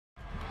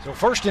So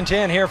 1st and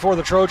 10 here for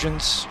the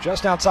Trojans,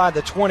 just outside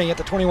the 20 at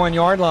the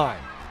 21-yard line.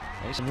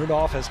 Mason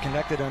Rudolph has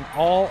connected on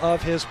all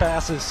of his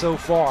passes so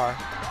far,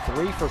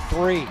 3 for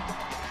 3.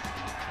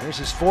 There's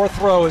his 4th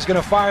throw, is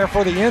going to fire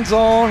for the end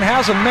zone,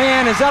 has a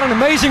man, is that an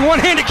amazing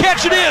one-handed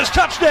catch? It is,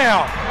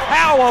 touchdown!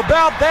 How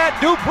about that,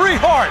 Dupree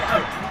Hart?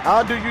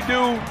 How do you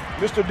do,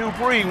 Mr.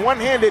 Dupree?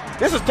 One-handed,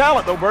 this is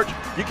talent though, Birch.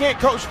 You can't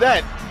coach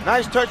that.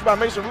 Nice touch by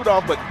Mason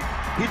Rudolph, but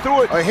he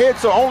threw it ahead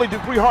so only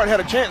Dupree Hart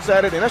had a chance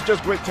at it, and that's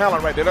just great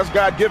talent right there. That's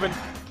God-given.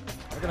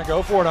 They're going to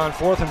go for it on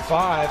 4th and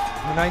 5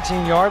 from the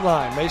 19-yard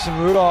line. Mason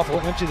Rudolph will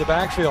empty the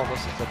backfield.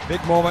 This is a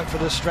big moment for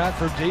this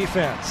Stratford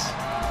defense.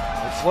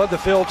 They flood the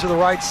field to the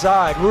right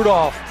side.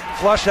 Rudolph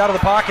flushed out of the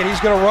pocket. He's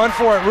going to run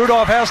for it.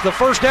 Rudolph has the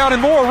first down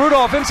and more.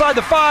 Rudolph inside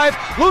the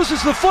 5,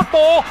 loses the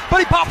football, but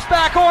he pops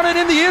back on it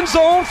in the end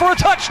zone for a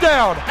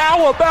touchdown.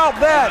 How about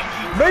that?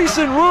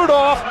 Mason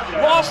Rudolph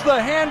lost the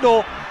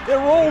handle. It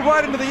rolled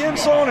right into the end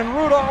zone, and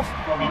Rudolph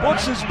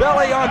puts his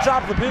belly on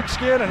top of the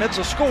pigskin, and it's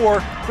a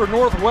score for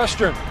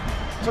Northwestern.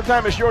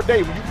 Sometimes it's your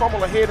day. When you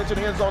fumble ahead into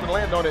the end zone and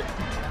land on it,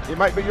 it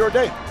might be your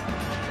day.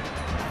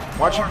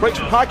 Watch, he breaks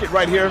the pocket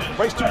right here,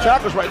 breaks 2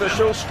 tackles right there,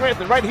 shows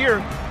strength, and right here,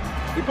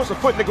 he puts a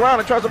foot in the ground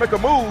and tries to make a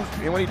move,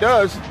 and when he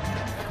does,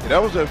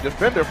 that was a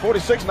defender,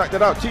 46, knocked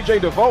it out. TJ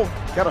DeVoe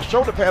got a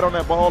shoulder pad on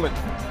that ball, and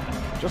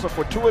just a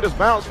fortuitous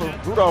bounce for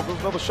Rudolph. There's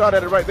another shot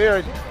at it right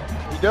there.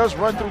 He does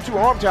run through 2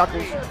 arm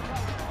tackles.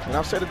 And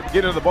I've said at the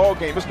beginning of the ball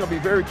game, it's going to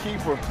be very key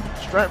for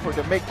Stratford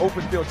to make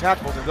open field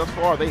tackles. And thus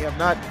far, they have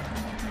not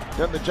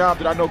done the job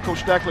that I know Coach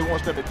Stackley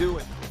wants them to do.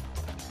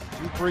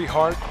 Dupree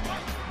Hart,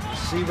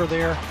 receiver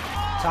there,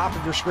 top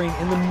of your screen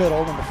in the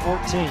middle, number 14.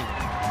 He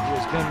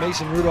has been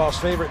Mason Rudolph's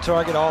favorite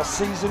target all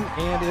season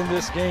and in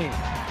this game.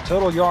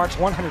 Total yards,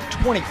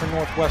 120 for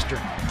Northwestern.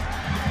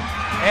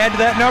 Add to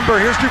that number,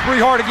 here's Dupree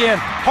Hart again.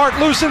 Hart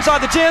loose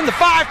inside the 10, the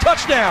 5,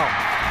 touchdown.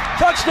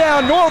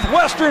 Touchdown,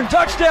 Northwestern,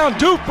 touchdown,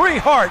 Dupree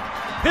Hart.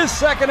 His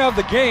 2nd of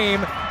the game,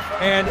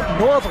 and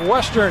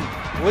Northwestern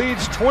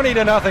leads 20-0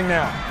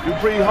 now.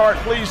 Dupree Hart,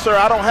 please, sir.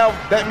 I don't have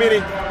that many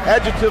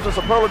adjectives and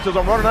superlatives.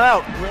 I'm running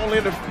out. We're only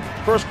in the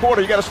 1st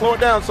quarter. You got to slow it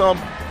down some.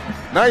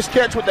 Nice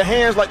catch with the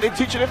hands like they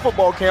teach it in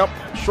football camp.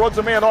 Shrugs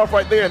a man off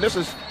right there, and this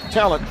is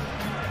talent.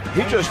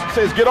 He just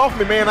says, get off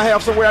me, man. I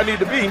have somewhere I need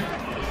to be.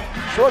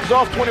 Shrugs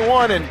off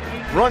 21 and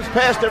runs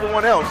past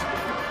everyone else.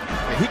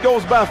 And he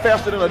goes by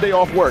faster than a day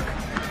off work.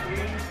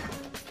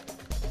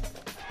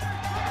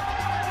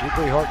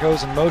 Dupree Hart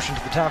goes in motion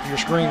to the top of your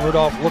screen.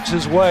 Rudolph looks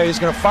his way. He's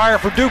going to fire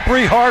for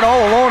Dupree Hart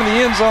all alone in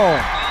the end zone.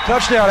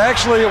 Touchdown.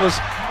 Actually, it was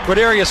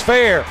Quadarius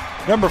Fair,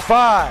 number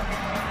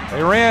 5.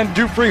 They ran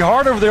Dupree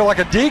Hart over there like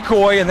a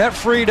decoy, and that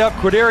freed up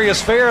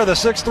Quadarius Fair, the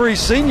 6'3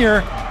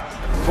 senior,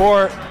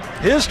 for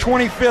his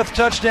 25th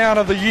touchdown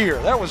of the year.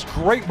 That was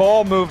great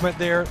ball movement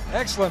there.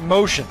 Excellent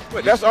motion.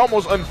 That's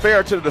almost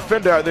unfair to the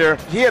defender out there.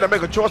 He had to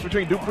make a choice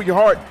between Dupree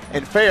Hart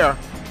and Fair.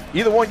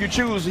 Either one you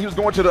choose, he was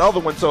going to the other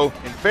one. So,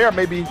 and Fair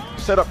may be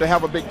set up to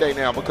have a big day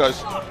now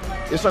because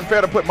it's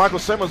unfair to put Michael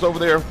Simmons over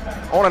there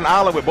on an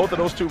island with both of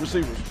those 2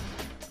 receivers.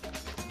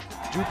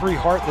 Dupree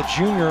Hart, the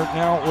junior,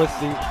 now with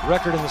the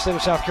record in the state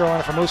of South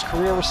Carolina for most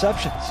career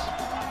receptions.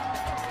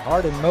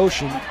 Hart in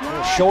motion,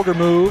 little shoulder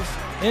move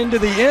into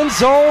the end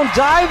zone,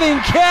 diving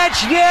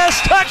catch,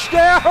 yes,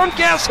 touchdown.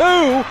 Guess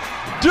who?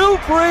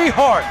 Dupree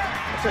Hart.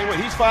 I'll tell you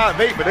what, he's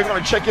 5'8", but they're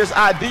going to check his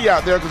ID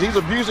out there because he's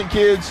abusing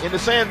kids in the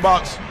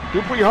sandbox.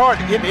 Dupree Hart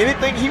getting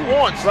anything he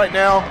wants right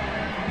now.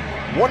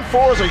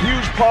 1-4 is a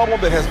huge problem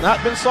that has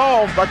not been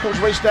solved by Coach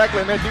Ray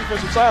Stackley and that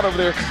defensive side over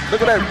there. Look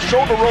at that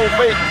shoulder roll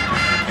fake.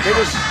 They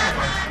just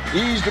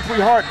eased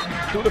Dupree Hart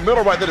through the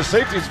middle right there. The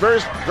safety is very,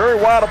 very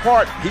wide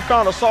apart. He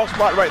found a soft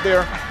spot right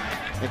there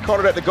and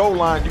caught it at the goal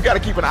line. You got to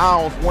keep an eye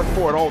on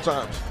 1-4 at all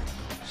times.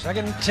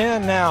 2nd and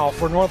 10 now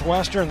for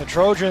Northwestern. The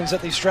Trojans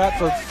at the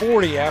Stratford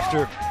 40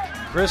 after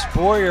Chris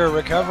Boyer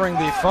recovering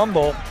the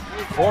fumble.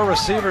 4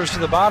 receivers to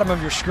the bottom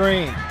of your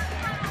screen.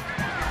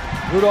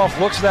 Rudolph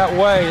looks that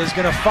way, is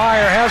going to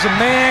fire, has a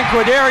man,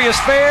 Quadarius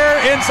Fair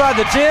inside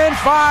the 10,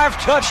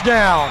 5,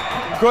 touchdown.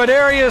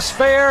 Quadarius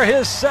Fair,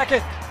 his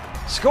 2nd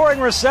scoring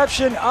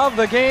reception of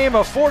the game,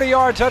 a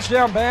 40-yard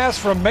touchdown pass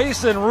from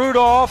Mason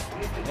Rudolph,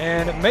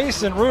 and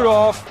Mason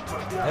Rudolph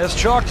has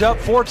chalked up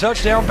 4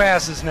 touchdown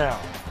passes now.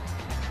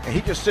 And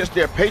he just sits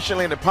there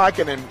patiently in the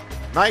pocket, and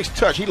nice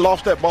touch. He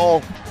lost that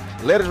ball,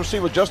 led his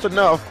receiver just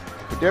enough.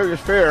 Quadarius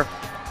Fair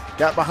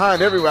got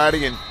behind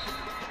everybody, and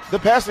the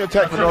passing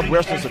attack for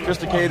Northwestern is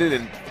sophisticated,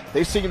 and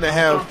they seem to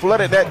have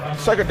flooded that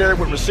secondary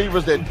with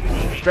receivers that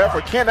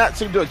Stratford cannot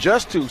seem to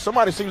adjust to.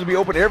 Somebody seems to be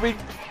open every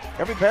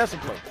passing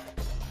play.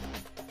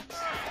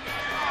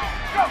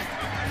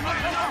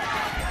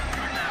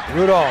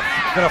 Rudolph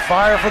going to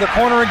fire for the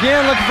corner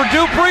again, looking for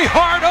Dupree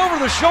Hart over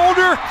the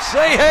shoulder.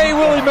 Say hey,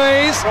 Willie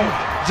Mays.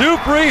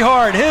 Dupree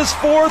Hart, his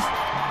 4th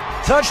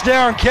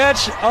touchdown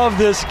catch of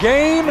this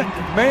game.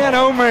 Man,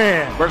 oh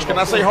man. Birch, can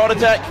I say heart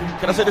attack?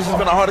 Can I say this has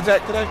been a heart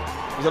attack today?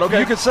 Is that okay?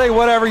 You can say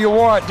whatever you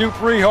want.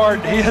 Dupree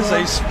Hart, he is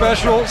a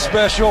special,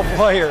 special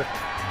player.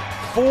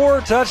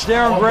 4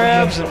 touchdown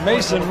grabs, and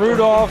Mason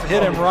Rudolph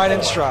hit him right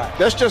in stride.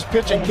 That's just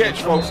pitch and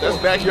catch, folks. That's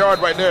backyard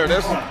right there.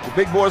 That's the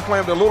big boys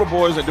playing with the little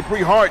boys, and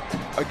Dupree Hart,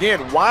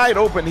 again, wide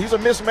open. He's a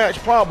mismatch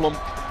problem,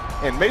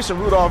 and Mason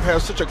Rudolph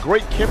has such a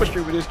great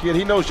chemistry with this kid.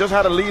 He knows just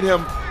how to lead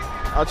him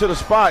to the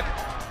spot.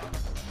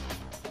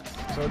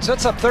 So it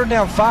sets up 3rd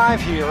down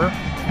 5 here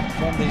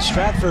from the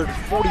Stratford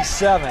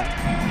 47.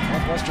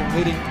 Northwestern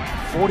leading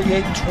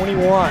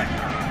 48-21.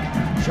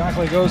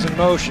 Shockley goes in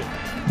motion.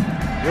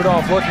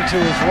 Rudolph looking to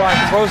his right,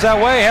 throws that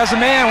way, has a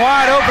man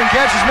wide open,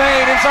 catch is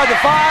made inside the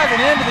 5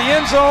 and into the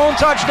end zone,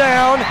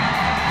 touchdown.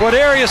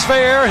 Quadarius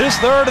Fair, his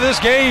 3rd of this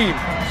game.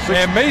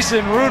 And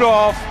Mason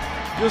Rudolph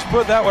just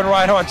put that one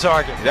right on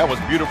target. That was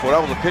beautiful. That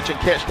was a pitch and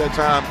catch that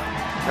time.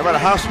 No matter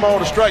how small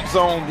the strike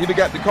zone, he'd have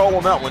got the call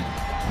on that one.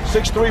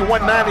 6'3",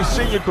 190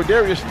 senior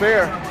Quadarius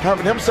Fair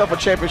having himself a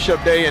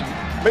championship day, and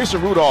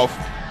Mason Rudolph,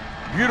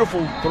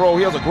 beautiful throw.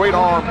 He has a great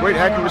arm, great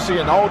accuracy,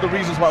 and all the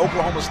reasons why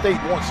Oklahoma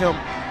State wants him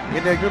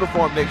in their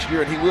uniform next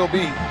year, and he will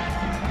be.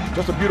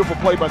 Just a beautiful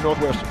play by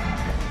Northwestern.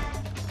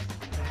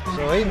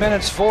 So 8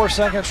 minutes, 4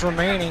 seconds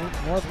remaining.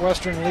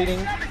 Northwestern leading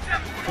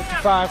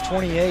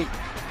 55-28.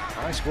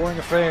 High scoring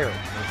affair.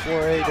 The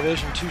 4A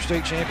Division II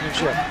state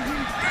championship.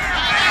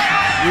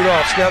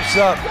 Rudolph steps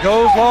up,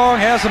 goes long,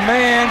 has a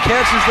man,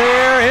 catches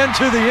there,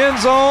 into the end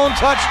zone,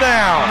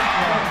 touchdown.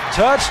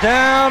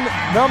 Touchdown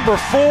number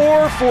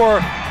 4 for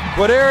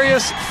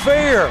Quadarius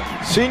Fair.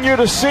 Senior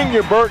to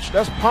senior, Birch.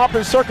 That's pomp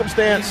and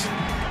circumstance.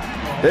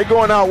 They're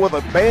going out with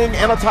a bang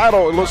and a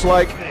title, it looks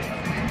like.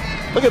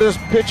 Look at this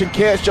pitch and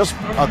catch. Just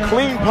a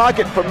clean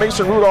pocket from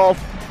Mason Rudolph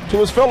to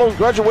his fellow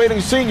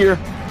graduating senior,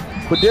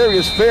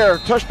 Quadarius Fair.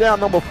 Touchdown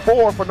number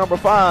 4 for number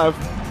 5.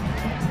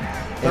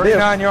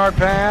 39-yard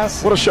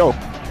pass. What a show.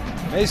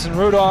 Mason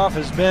Rudolph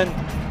has been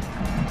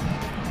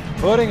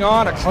putting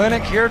on a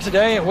clinic here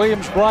today at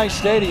Williams-Brice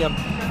Stadium.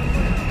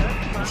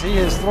 As he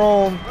has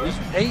thrown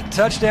 8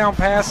 touchdown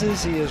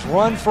passes. He has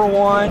run for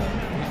 1.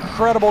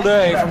 Incredible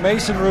day for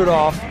Mason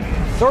Rudolph.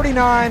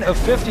 39 of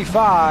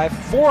 55,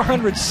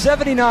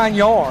 479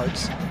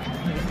 yards.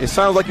 It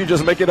sounds like you're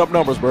just making up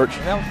numbers, Birch.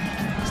 Well,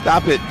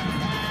 stop it.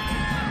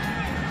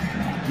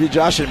 You're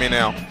joshing me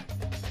now.